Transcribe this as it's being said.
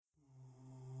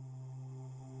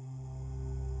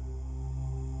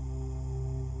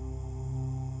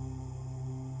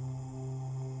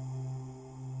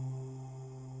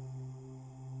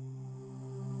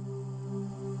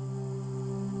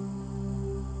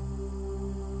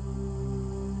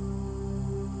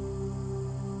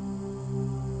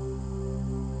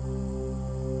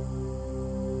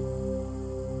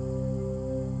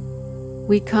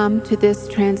We come to this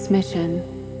transmission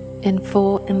in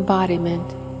full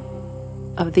embodiment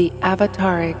of the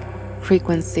avataric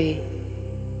frequency.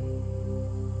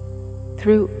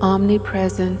 Through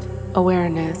omnipresent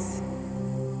awareness,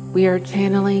 we are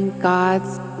channeling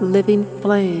God's living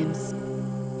flames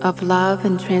of love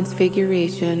and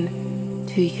transfiguration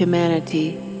to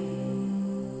humanity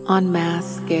on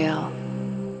mass scale.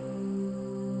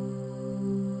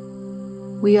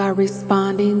 We are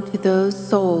responding to those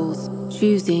souls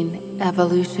choosing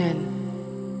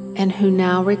evolution and who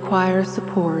now require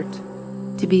support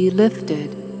to be lifted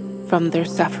from their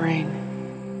suffering.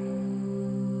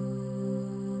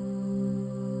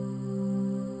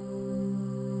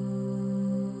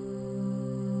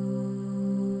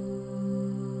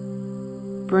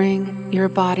 Bring your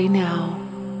body now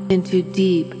into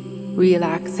deep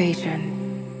relaxation,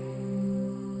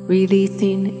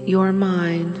 releasing your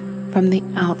mind from the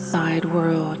outside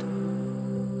world.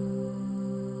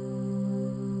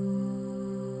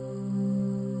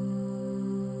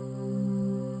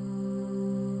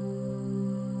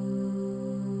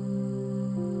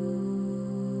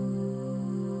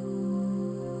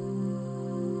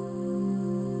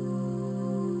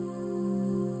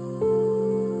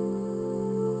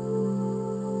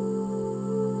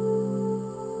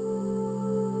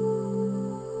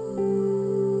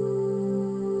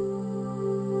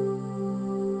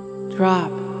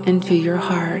 Drop into your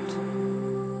heart.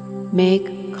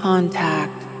 Make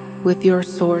contact with your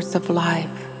source of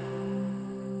life,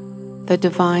 the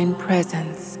divine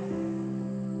presence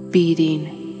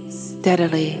beating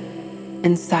steadily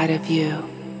inside of you.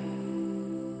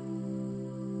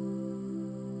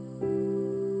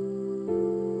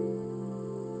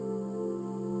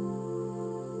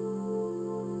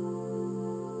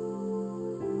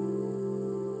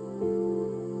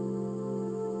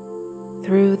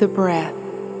 Through the breath,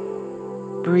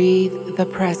 breathe the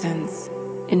presence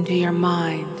into your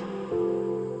mind,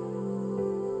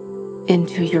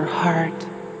 into your heart,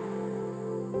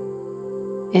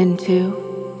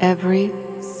 into every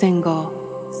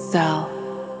single cell.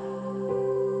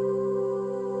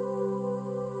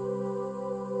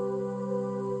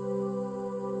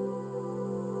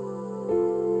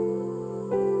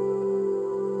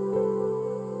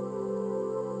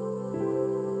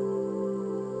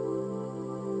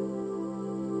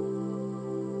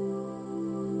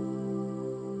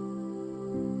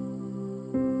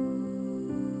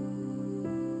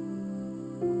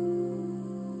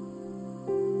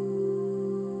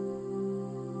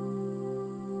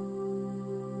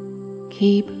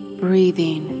 Keep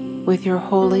breathing with your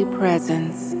holy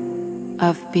presence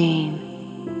of being.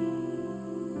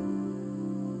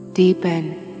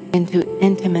 Deepen into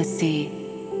intimacy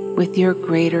with your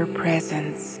greater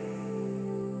presence.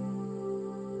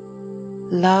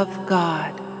 Love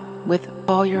God with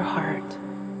all your heart,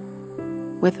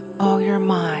 with all your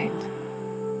mind,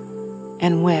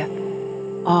 and with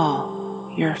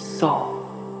all your soul.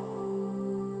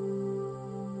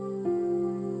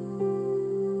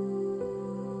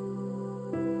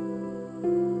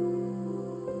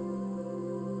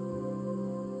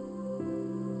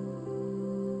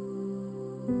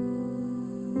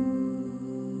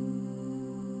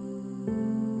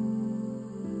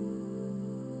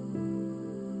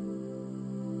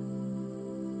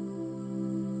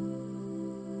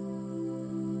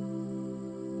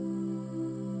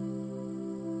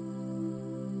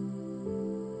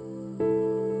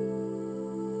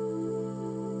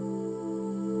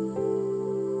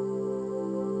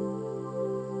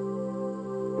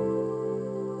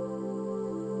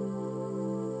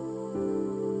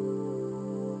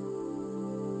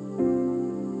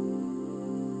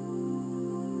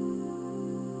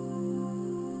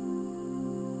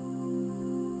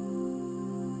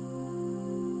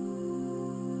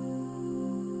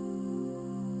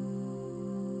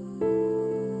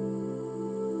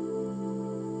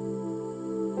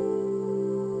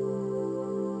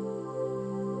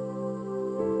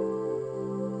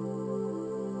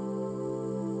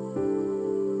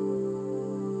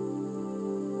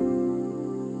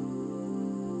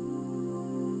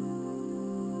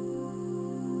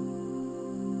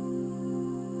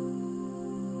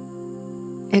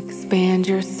 Expand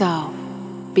yourself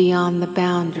beyond the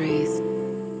boundaries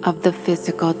of the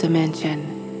physical dimension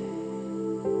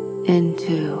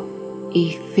into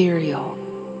ethereal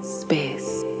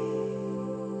space.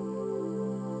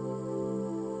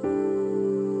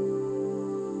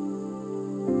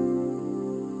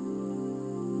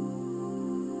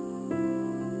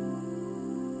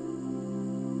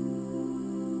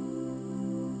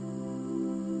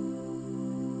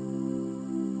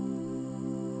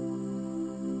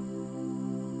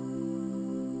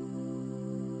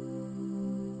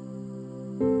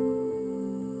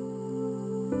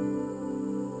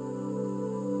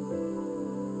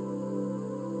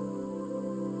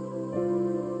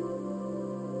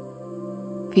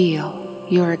 Feel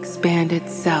your expanded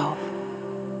self,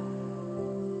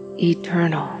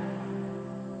 eternal,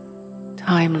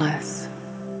 timeless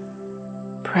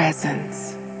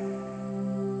presence,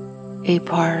 a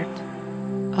part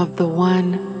of the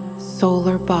one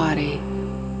solar body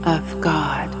of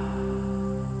God,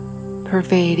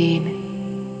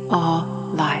 pervading all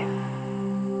life.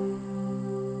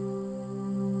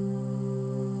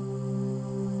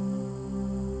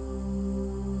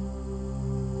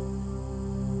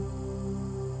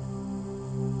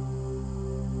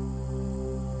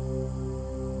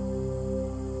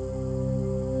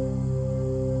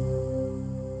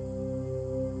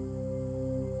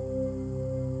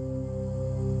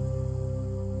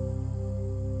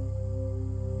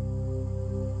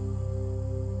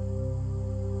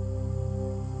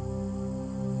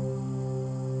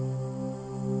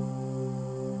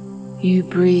 You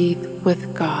breathe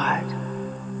with God,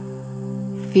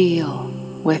 feel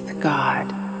with God,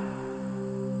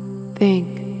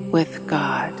 think with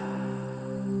God,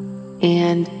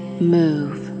 and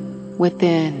move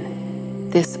within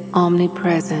this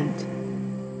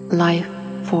omnipresent life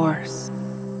force.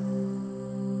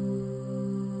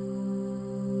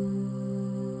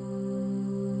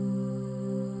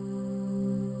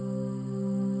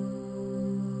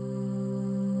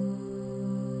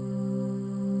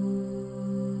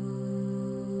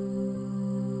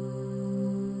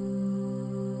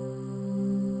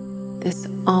 This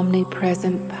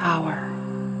omnipresent power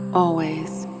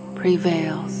always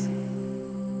prevails.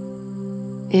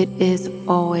 It is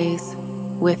always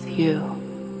with you,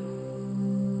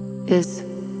 is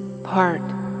part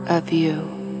of you.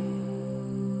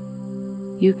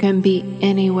 You can be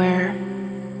anywhere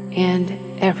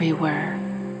and everywhere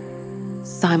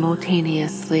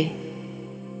simultaneously.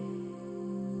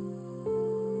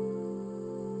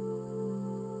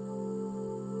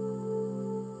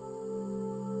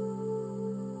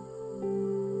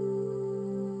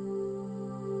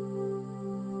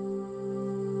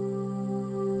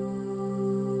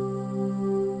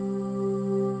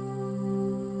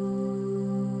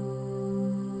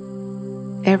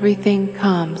 Everything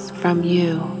comes from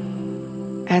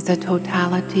you as a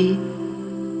totality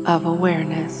of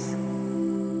awareness.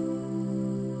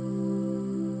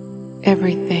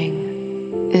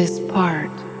 Everything is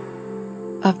part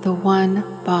of the one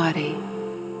body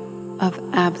of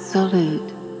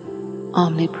absolute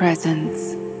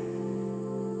omnipresence.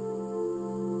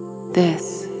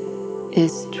 This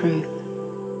is truth.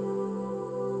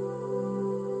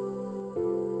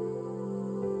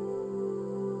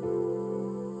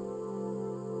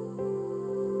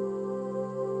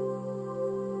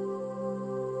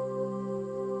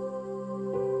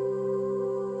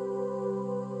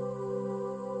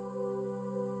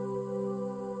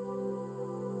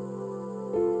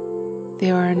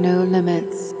 There are no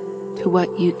limits to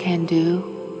what you can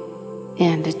do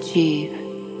and achieve.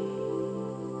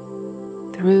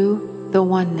 Through the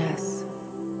oneness,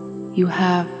 you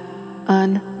have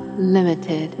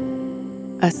unlimited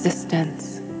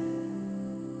assistance.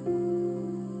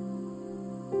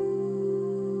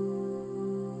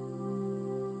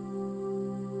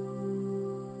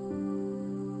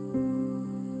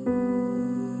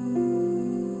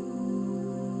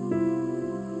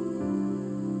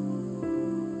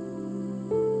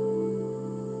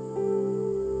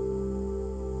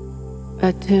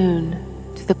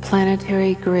 Attune to the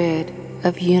planetary grid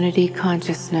of unity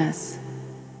consciousness,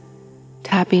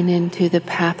 tapping into the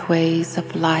pathways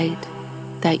of light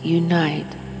that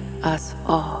unite us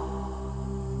all.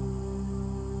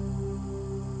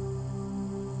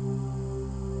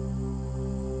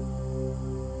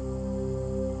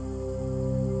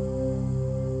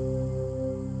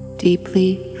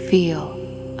 Deeply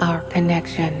feel our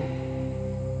connection.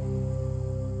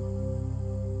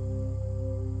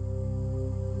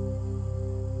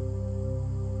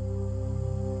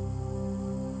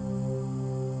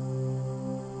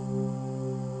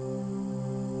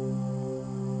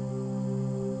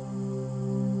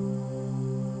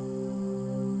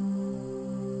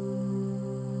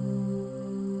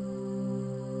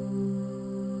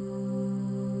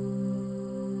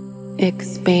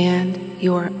 Expand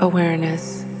your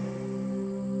awareness,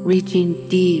 reaching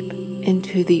deep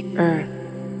into the earth,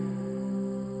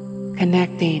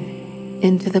 connecting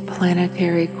into the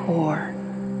planetary core.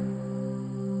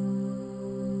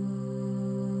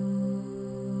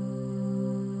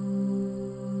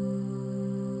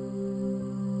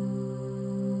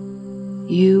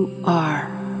 You are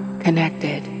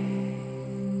connected.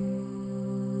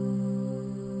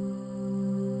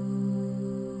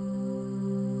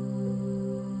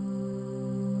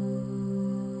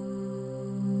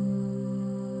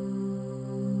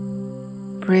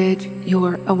 Bridge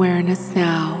your awareness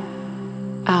now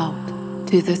out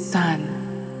to the sun.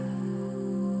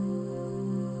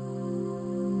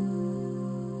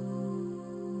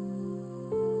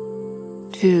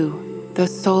 To the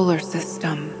solar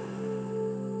system.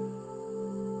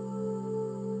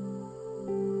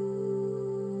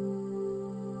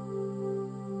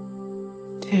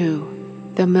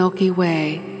 To the Milky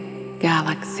Way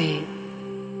galaxy.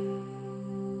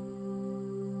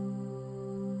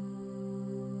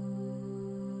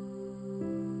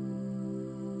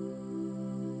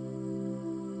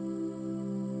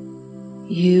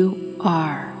 You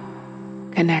are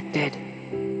connected.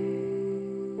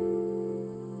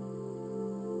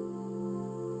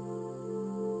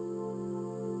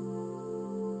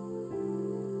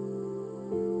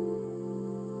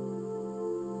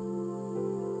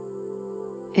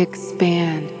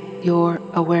 Expand your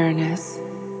awareness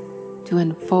to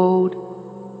enfold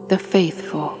the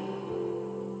faithful,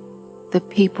 the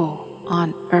people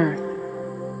on earth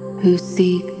who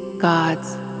seek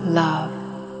God's love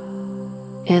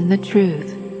and the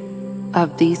truth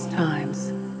of these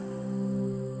times,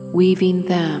 weaving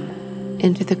them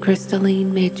into the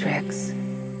crystalline matrix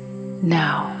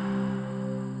now.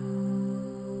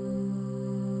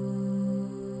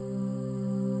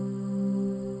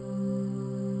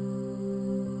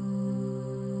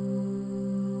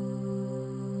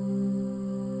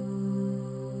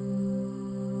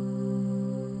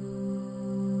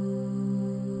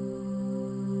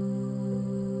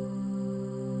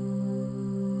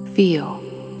 Feel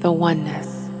the oneness.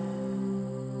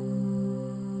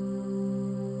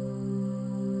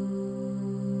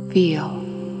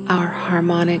 Feel our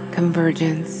harmonic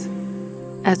convergence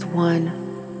as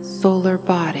one solar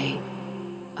body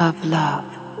of love.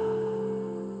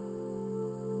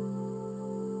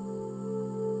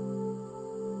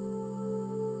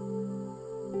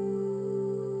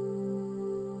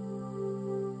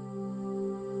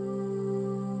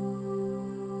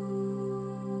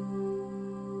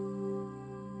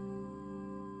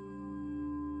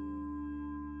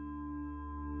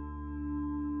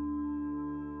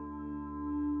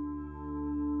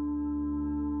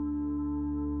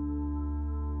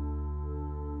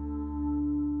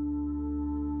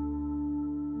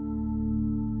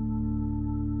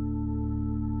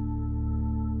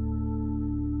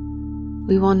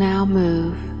 We will now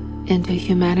move into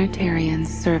humanitarian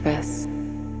service.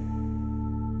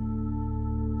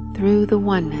 Through the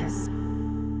oneness,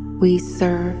 we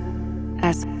serve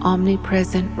as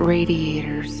omnipresent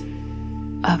radiators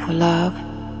of love,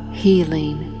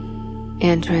 healing,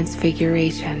 and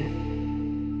transfiguration.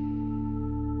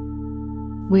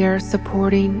 We are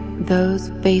supporting those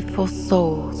faithful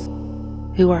souls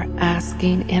who are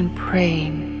asking and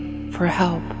praying for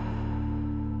help.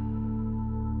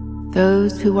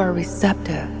 Those who are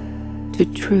receptive to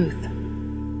truth,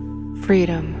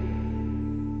 freedom,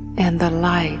 and the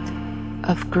light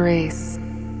of grace.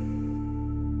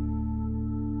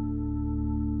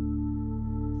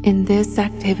 In this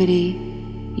activity,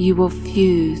 you will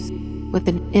fuse with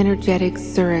an energetic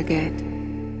surrogate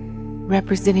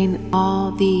representing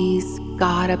all these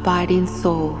God-abiding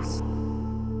souls.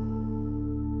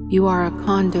 You are a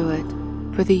conduit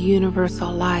for the universal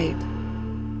light,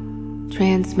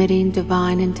 transmitting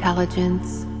divine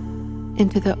intelligence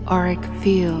into the auric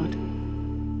field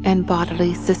and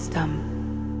bodily system.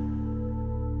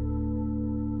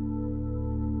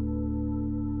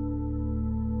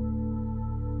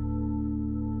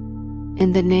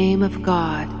 In the name of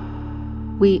God,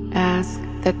 we ask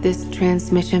that this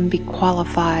transmission be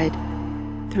qualified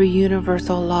through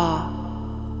universal law,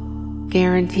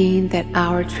 guaranteeing that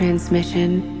our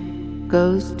transmission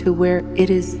goes to where it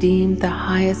is deemed the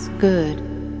highest good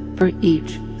for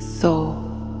each soul,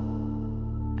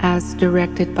 as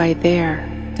directed by their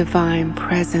divine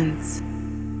presence,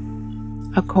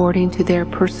 according to their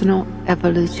personal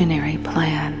evolutionary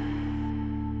plan.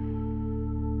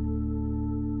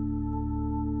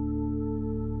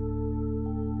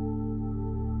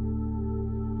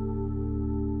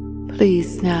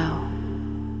 Please now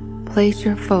place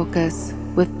your focus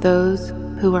with those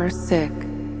who are sick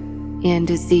and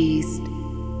diseased,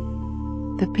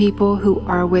 the people who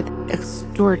are with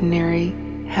extraordinary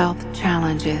health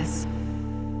challenges,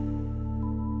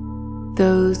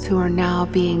 those who are now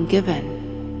being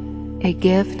given a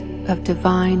gift of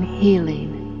divine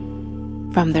healing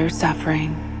from their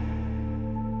suffering.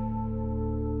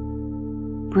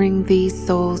 Bring these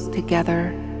souls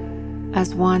together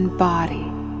as one body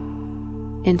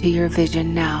into your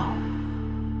vision now,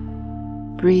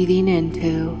 breathing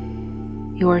into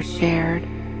your shared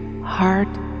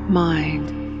heart-mind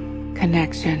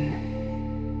connection.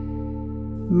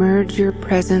 merge your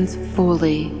presence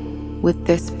fully with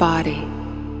this body.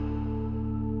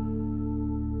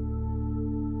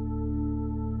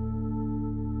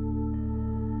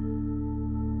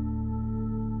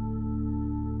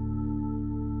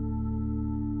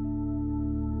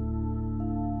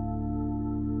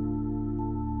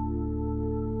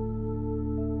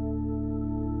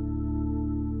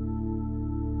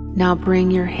 Now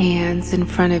bring your hands in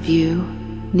front of you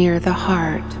near the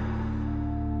heart.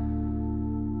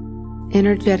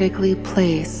 Energetically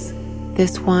place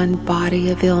this one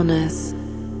body of illness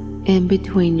in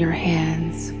between your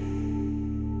hands.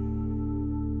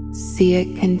 See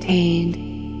it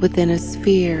contained within a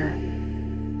sphere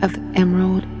of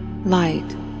emerald light.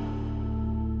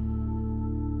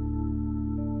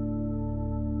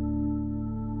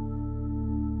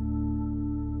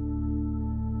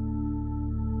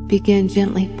 Begin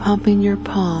gently pumping your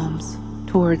palms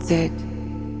towards it,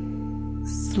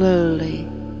 slowly,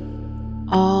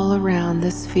 all around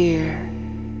the sphere,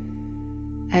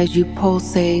 as you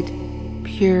pulsate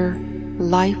pure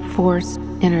life force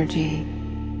energy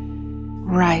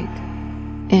right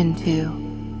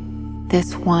into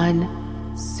this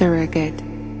one surrogate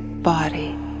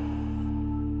body.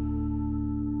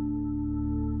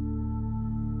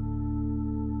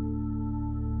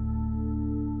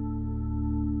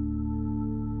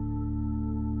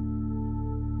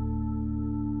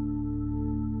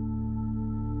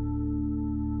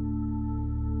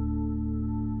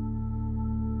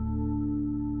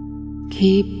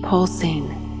 Keep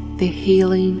pulsing the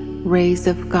healing rays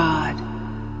of God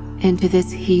into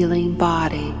this healing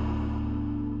body.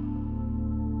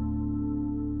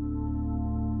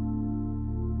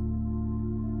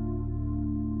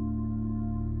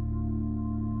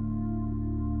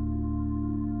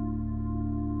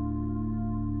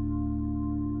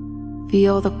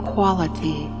 Feel the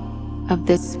quality of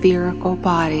this spherical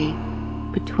body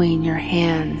between your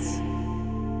hands.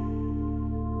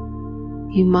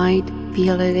 You might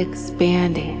feel it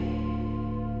expanding.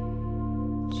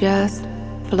 Just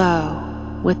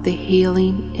flow with the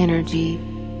healing energy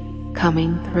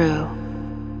coming through.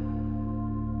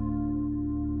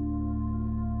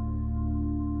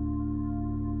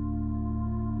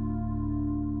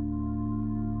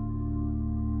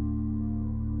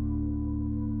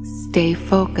 Stay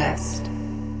focused,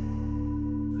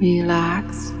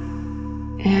 relaxed,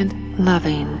 and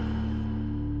loving.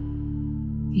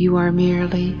 You are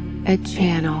merely a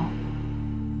channel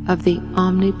of the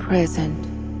omnipresent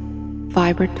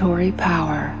vibratory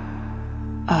power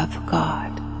of God.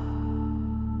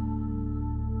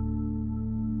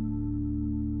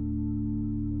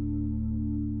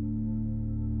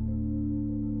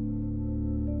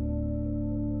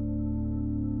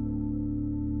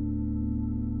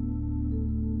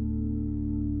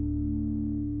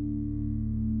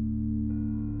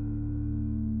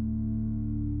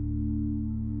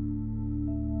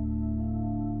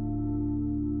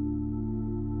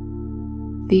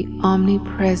 The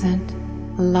omnipresent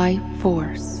life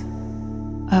force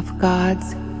of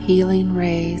God's healing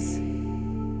rays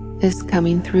is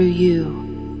coming through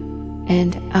you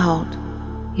and out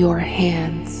your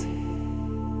hands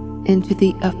into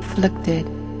the afflicted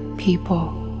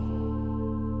people.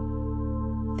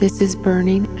 This is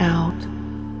burning out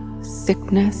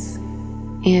sickness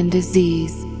and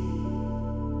disease.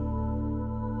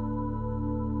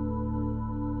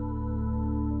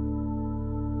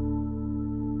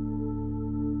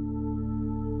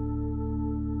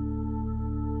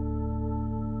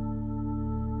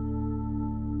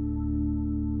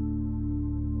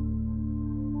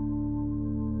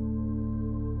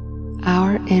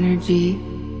 Our energy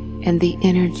and the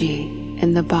energy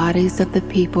in the bodies of the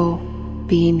people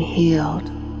being healed.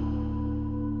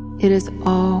 It is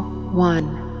all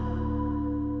one.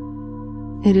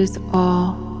 It is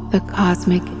all the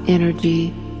cosmic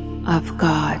energy of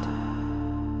God.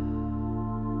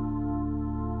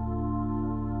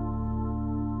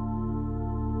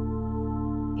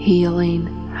 Healing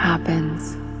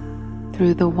happens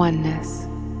through the oneness.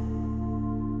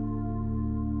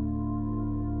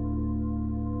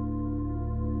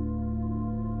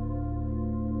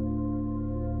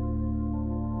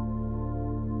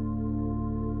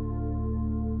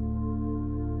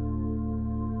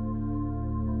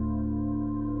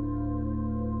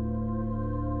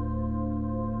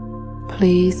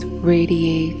 Please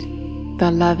radiate the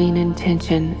loving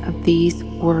intention of these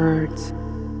words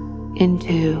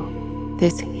into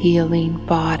this healing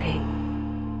body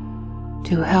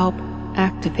to help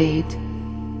activate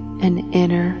an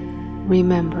inner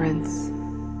remembrance.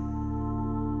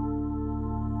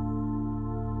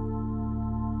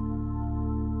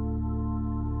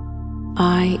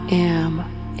 I am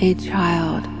a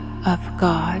child of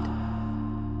God.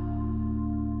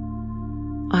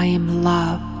 I am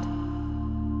loved.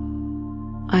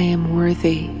 I am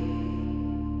worthy.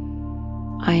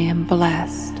 I am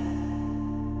blessed.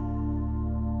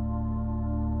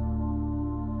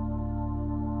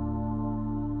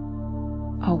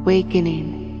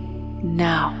 Awakening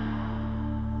now.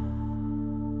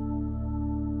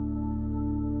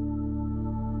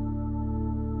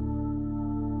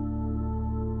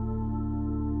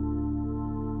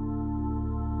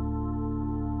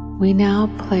 We now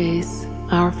place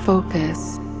our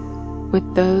focus with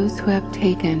those who have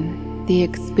taken the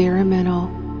experimental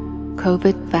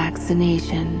COVID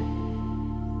vaccination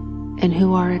and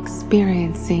who are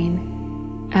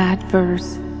experiencing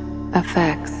adverse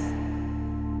effects.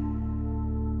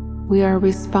 We are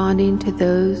responding to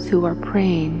those who are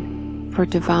praying for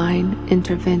divine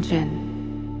intervention.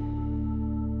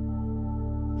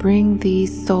 Bring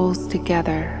these souls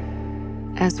together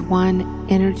as one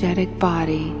energetic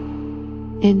body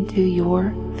into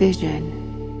your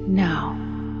vision now.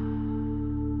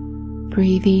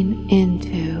 Breathing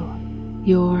into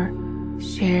your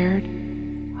shared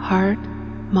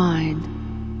heart-mind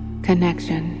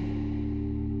connection.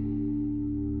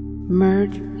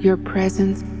 Merge your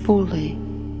presence fully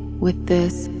with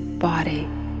this body.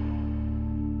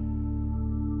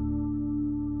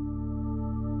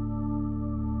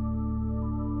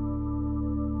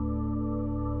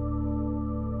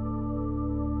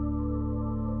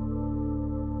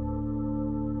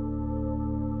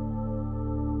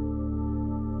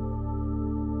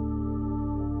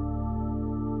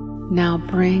 Now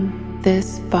bring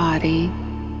this body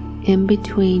in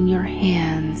between your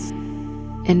hands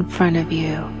in front of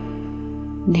you,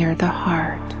 near the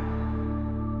heart.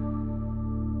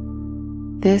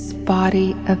 This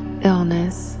body of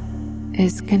illness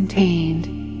is contained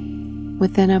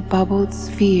within a bubbled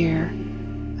sphere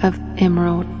of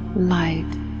emerald light.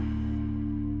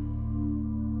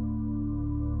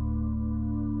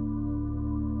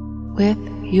 With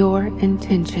your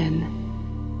intention,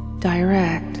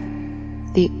 direct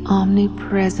the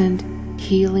omnipresent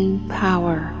healing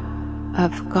power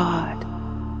of God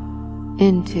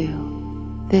into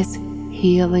this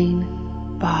healing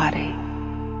body.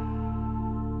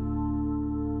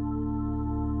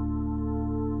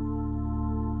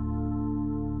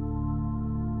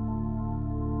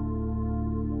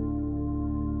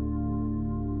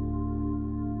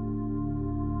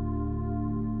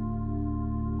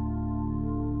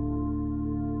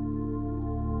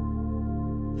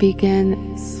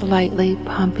 Begin slightly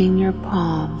pumping your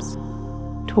palms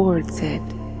towards it,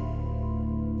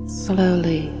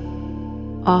 slowly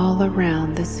all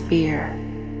around the sphere,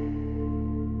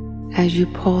 as you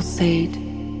pulsate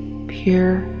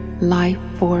pure life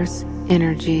force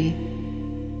energy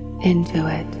into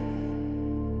it.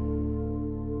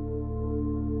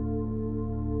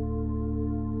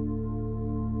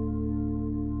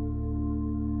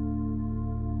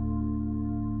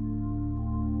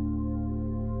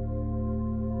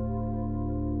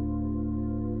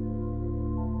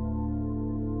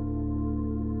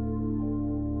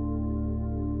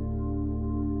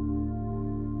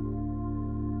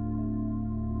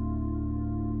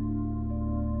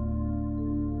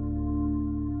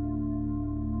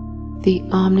 The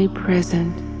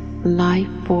omnipresent life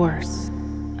force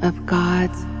of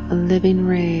God's living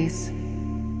rays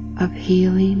of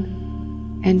healing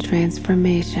and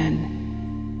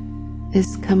transformation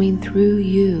is coming through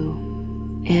you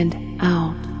and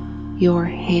out your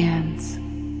hands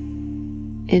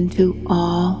into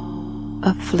all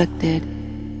afflicted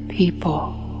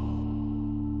people.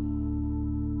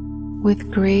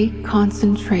 With great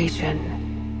concentration,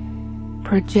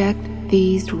 project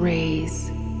these rays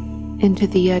into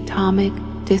the atomic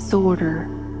disorder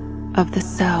of the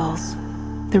cells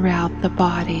throughout the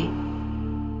body.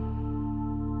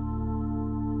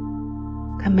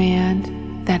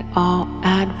 Command that all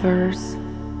adverse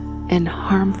and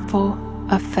harmful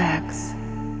effects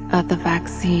of the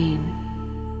vaccine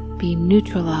be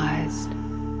neutralized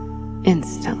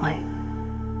instantly.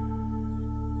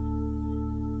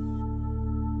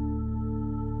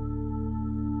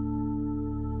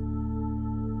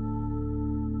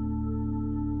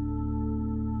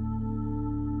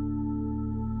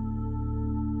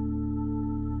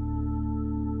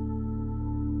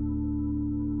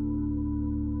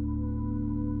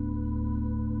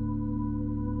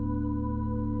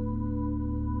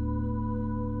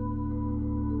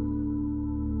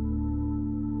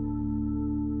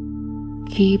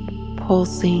 Keep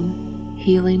pulsing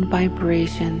healing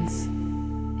vibrations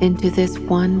into this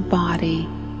one body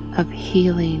of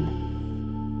healing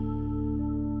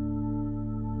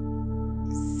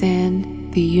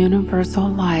send the universal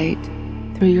light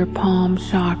through your palm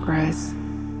chakras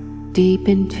deep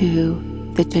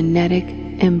into the genetic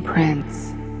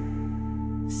imprints,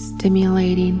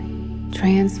 stimulating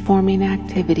transforming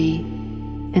activity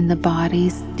in the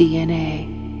body's DNA.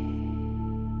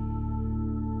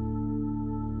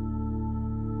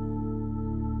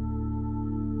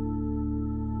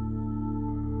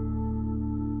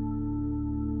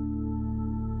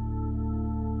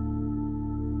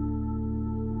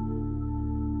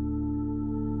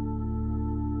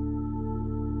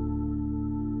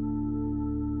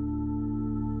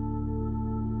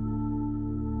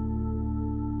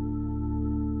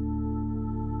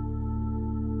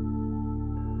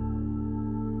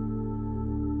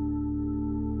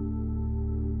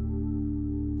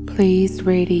 Please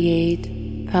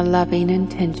radiate the loving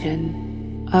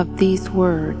intention of these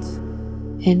words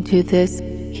into this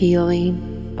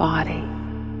healing body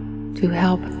to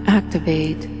help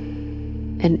activate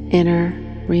an inner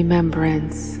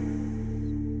remembrance.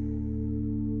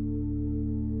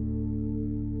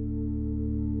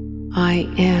 I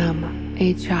am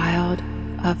a child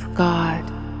of God.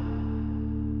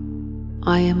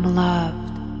 I am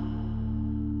loved.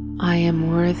 I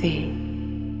am worthy.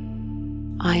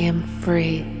 I am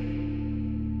free.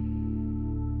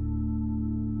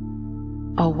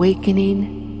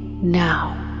 Awakening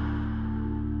now.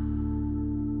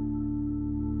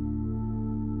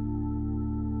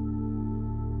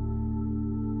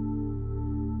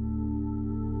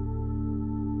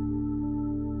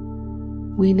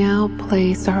 We now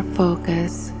place our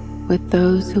focus with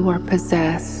those who are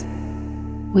possessed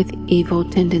with evil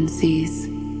tendencies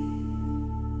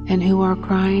and who are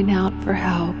crying out for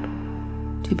help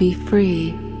to be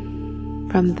free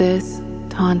from this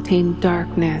taunting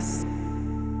darkness.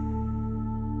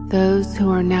 Those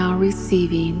who are now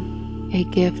receiving a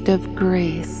gift of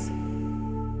grace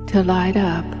to light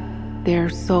up their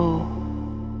soul.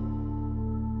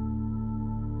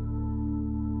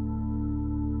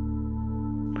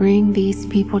 Bring these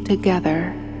people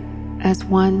together as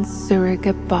one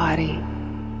surrogate body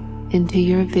into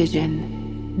your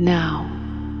vision now.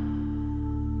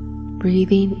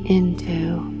 Breathing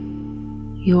into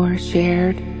your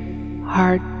shared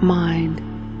heart-mind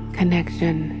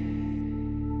connection.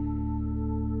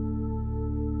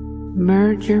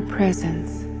 Merge your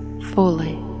presence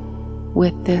fully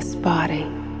with this body.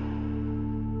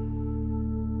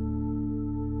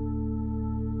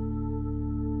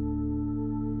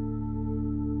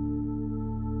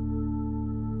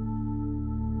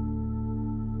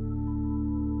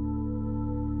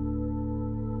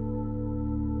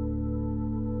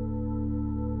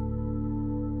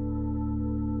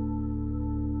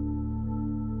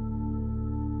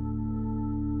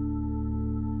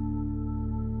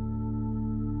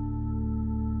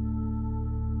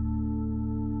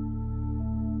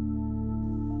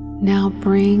 Now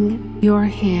bring your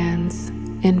hands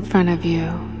in front of you.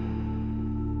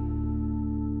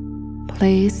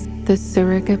 Place the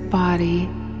surrogate body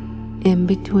in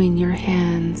between your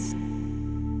hands.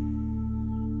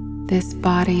 This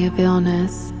body of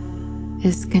illness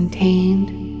is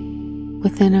contained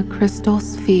within a crystal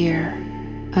sphere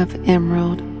of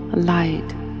emerald light.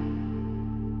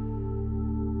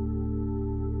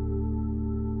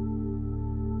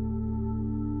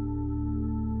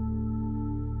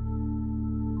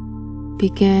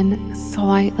 Begin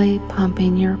slightly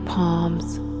pumping your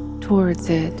palms towards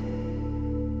it,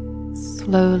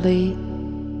 slowly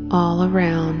all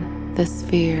around the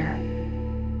sphere.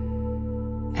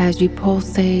 As you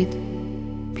pulsate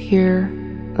pure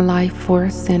life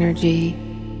force energy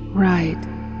right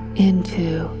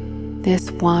into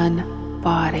this one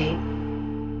body.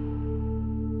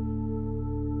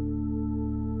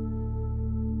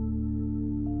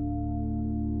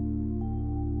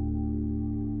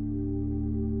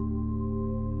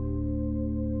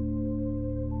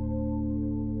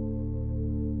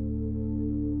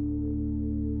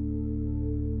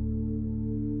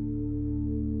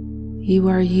 You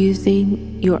are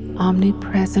using your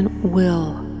omnipresent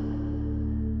will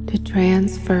to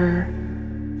transfer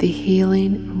the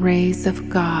healing rays of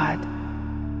God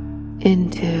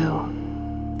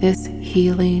into this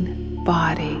healing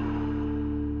body.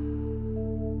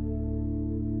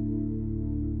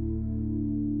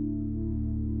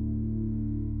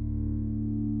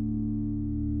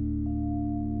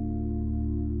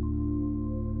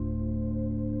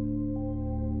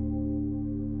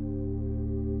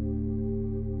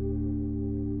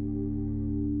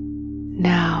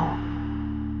 Now,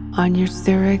 on your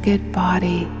surrogate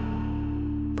body,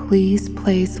 please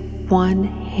place one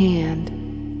hand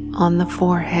on the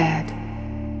forehead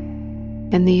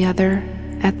and the other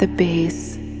at the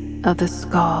base of the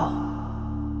skull.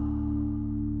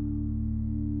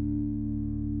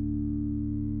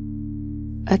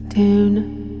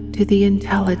 Attune to the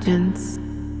intelligence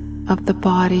of the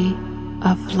body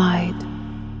of light.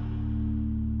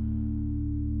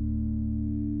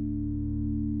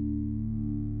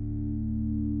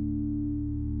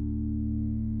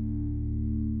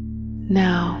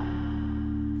 Now,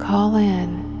 call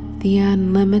in the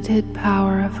unlimited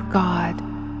power of God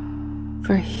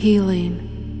for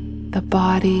healing the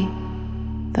body,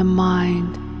 the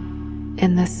mind,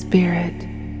 and the spirit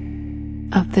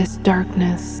of this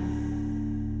darkness.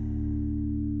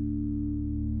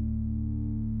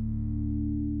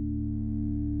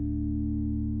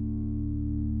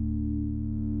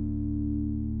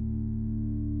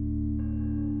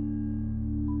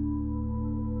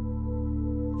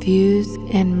 Fuse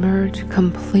and merge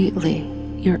completely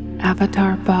your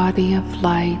avatar body of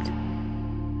light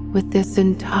with this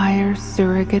entire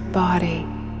surrogate body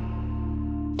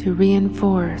to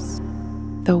reinforce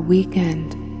the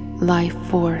weakened life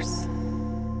force.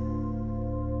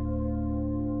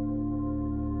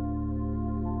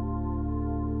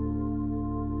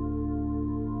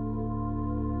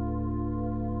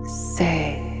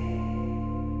 Say,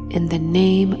 in the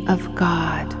name of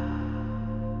God,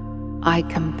 I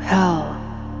compel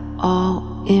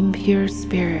all impure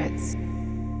spirits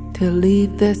to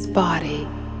leave this body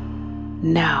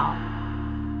now.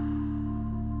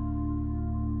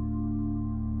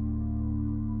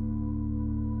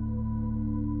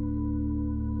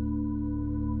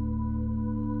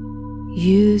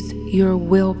 Use your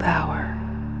willpower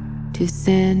to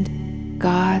send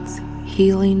God's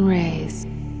healing rays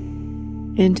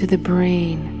into the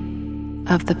brain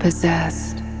of the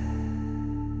possessed.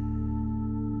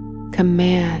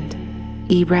 Command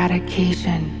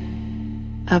eradication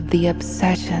of the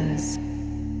obsessions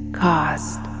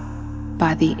caused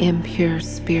by the impure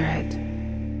spirit.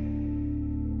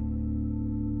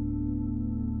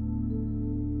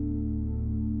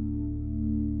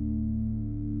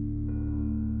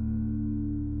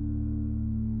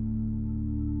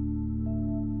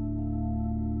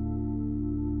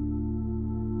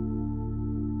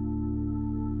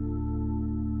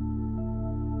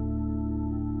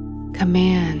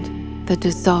 Command the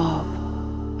dissolve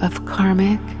of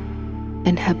karmic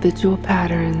and habitual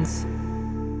patterns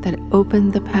that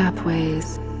open the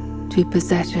pathways to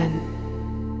possession.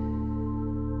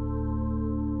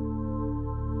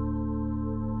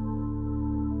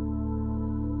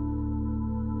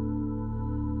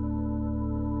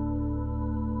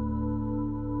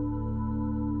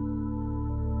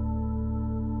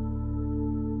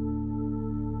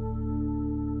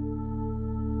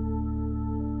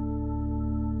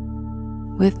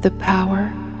 With the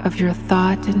power of your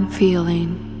thought and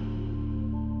feeling,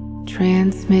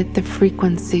 transmit the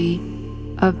frequency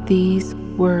of these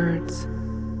words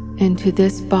into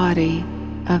this body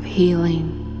of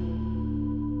healing.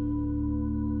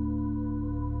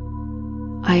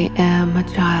 I am a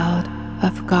child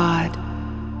of God.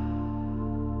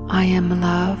 I am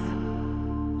love.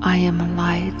 I am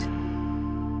light.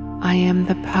 I am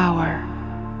the power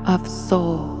of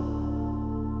soul.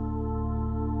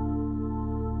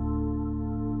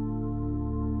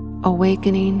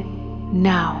 Awakening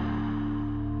now.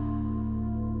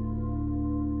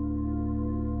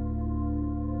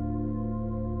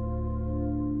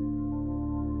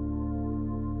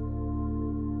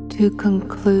 To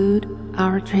conclude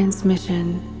our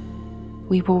transmission,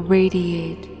 we will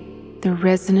radiate the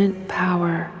resonant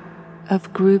power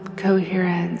of group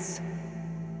coherence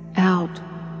out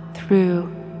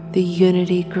through the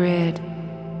unity grid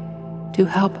to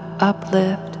help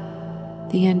uplift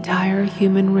the entire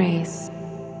human race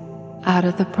out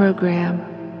of the program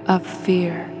of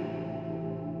fear.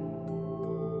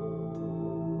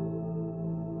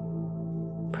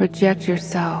 Project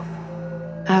yourself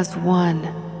as one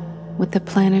with the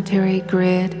planetary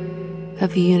grid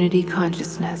of unity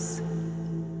consciousness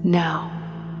now.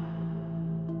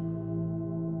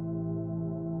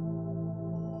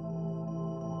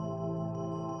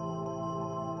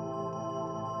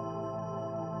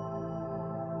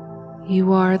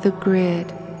 You are the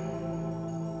grid.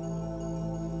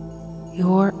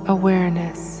 Your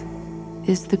awareness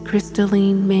is the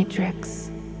crystalline matrix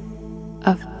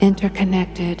of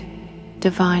interconnected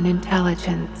divine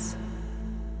intelligence.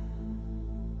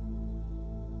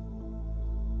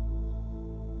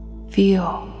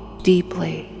 Feel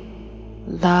deeply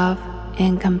love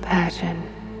and compassion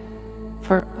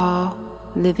for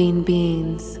all living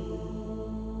beings.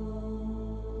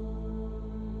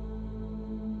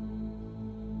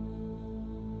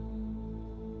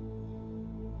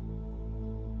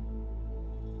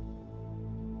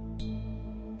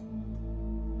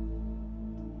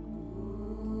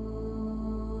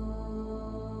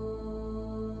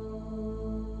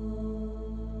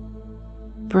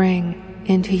 bring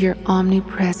into your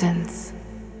omnipresence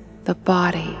the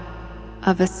body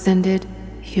of ascended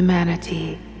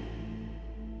humanity,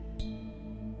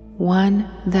 one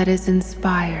that is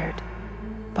inspired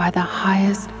by the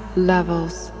highest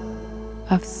levels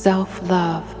of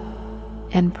self-love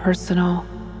and personal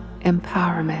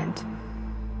empowerment,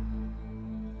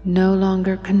 no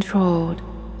longer controlled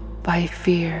by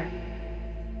fear.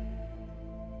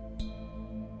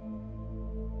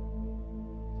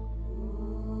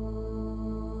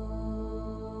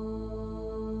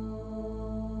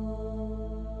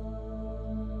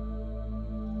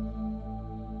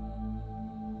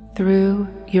 Through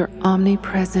your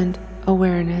omnipresent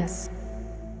awareness,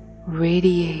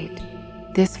 radiate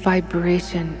this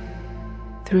vibration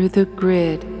through the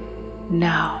grid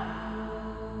now,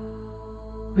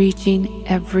 reaching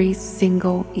every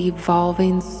single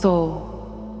evolving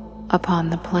soul upon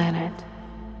the planet.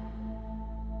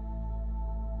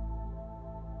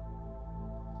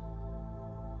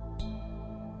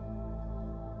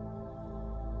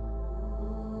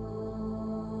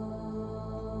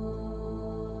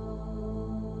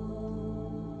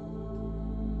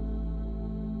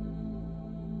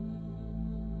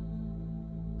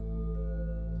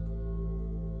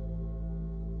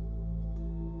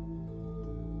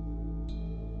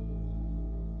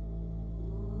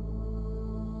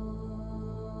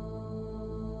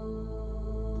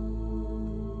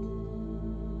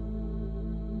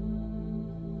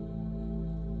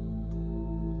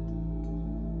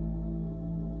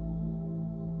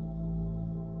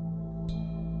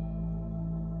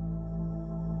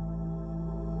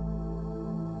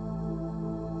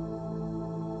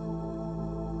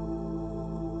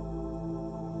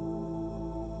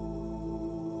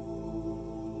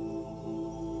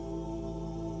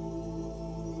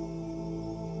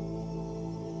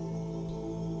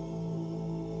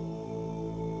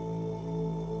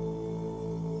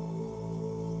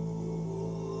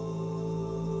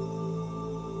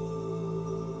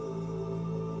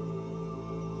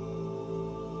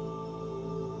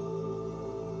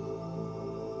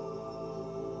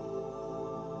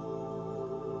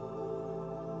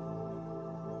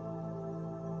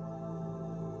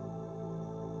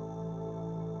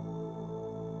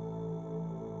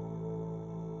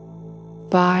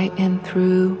 By and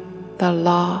through the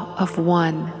law of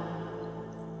one,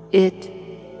 it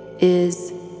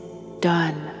is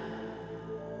done.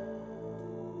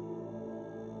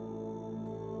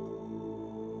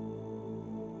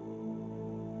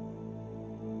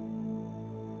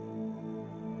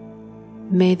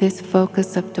 May this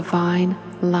focus of divine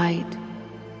light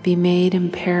be made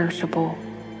imperishable,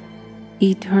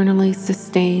 eternally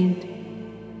sustained,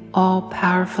 all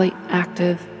powerfully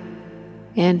active,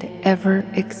 and ever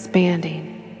expanding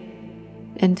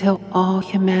until all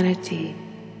humanity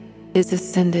is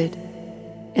ascended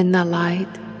in the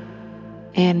light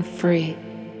and free.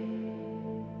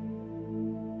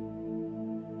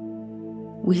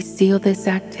 We seal this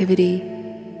activity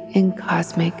in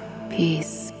cosmic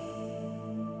peace.